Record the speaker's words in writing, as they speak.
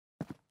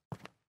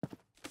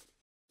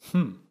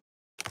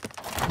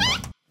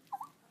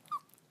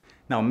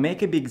Now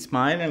make a big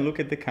smile and look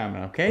at the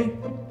camera, okay?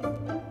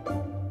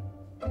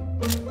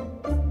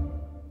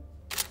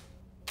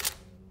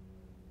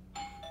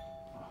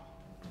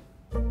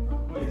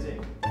 What is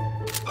it?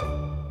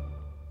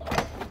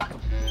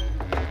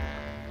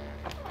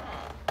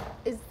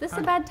 Is this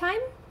a bad time?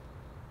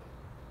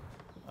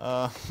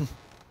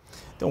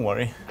 Don't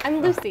worry.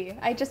 I'm Lucy.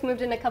 I just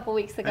moved in a couple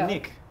weeks ago.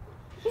 Nic.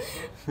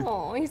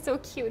 Oh, he's so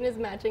cute in his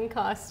matching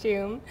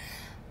costume.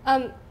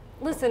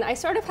 Listen, I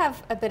sort of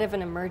have a bit of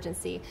an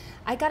emergency.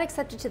 I got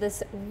accepted to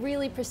this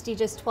really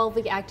prestigious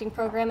 12-week acting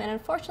program, and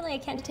unfortunately I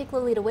can't take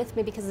Lolita with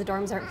me because the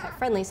dorms aren't pet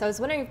friendly. So I was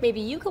wondering if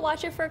maybe you could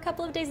watch it for a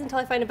couple of days until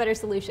I find a better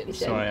solution.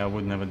 Sorry, I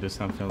would never do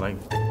something like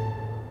that.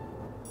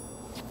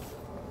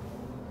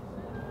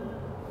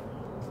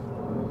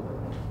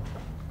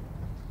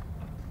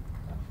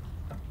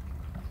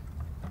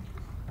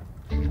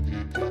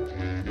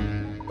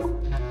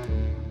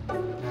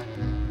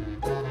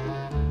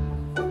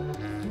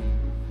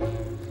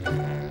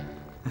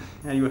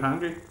 Are you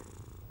hungry?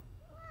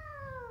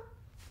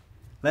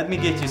 Let me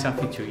get you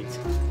something to eat.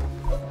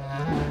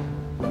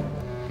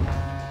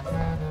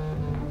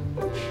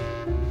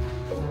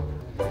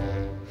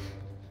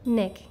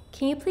 Nic,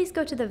 can you please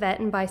go to the vet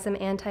and buy some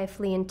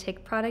anti-flea and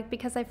tick product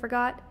because I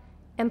forgot?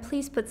 And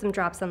please put some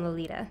drops on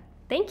Lolita.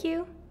 Thank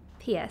you.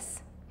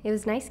 P.S. It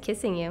was nice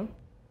kissing you.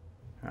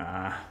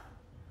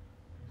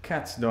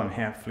 Cats don't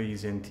have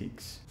fleas and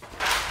ticks.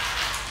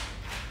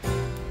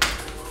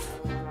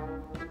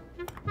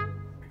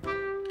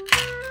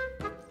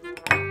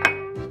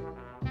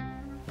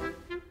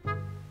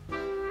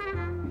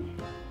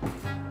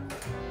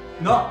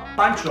 No,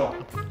 Pancho,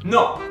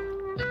 no.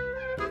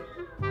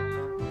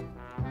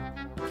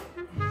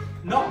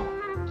 No,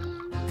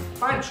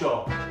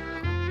 Pancho,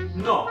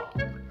 no.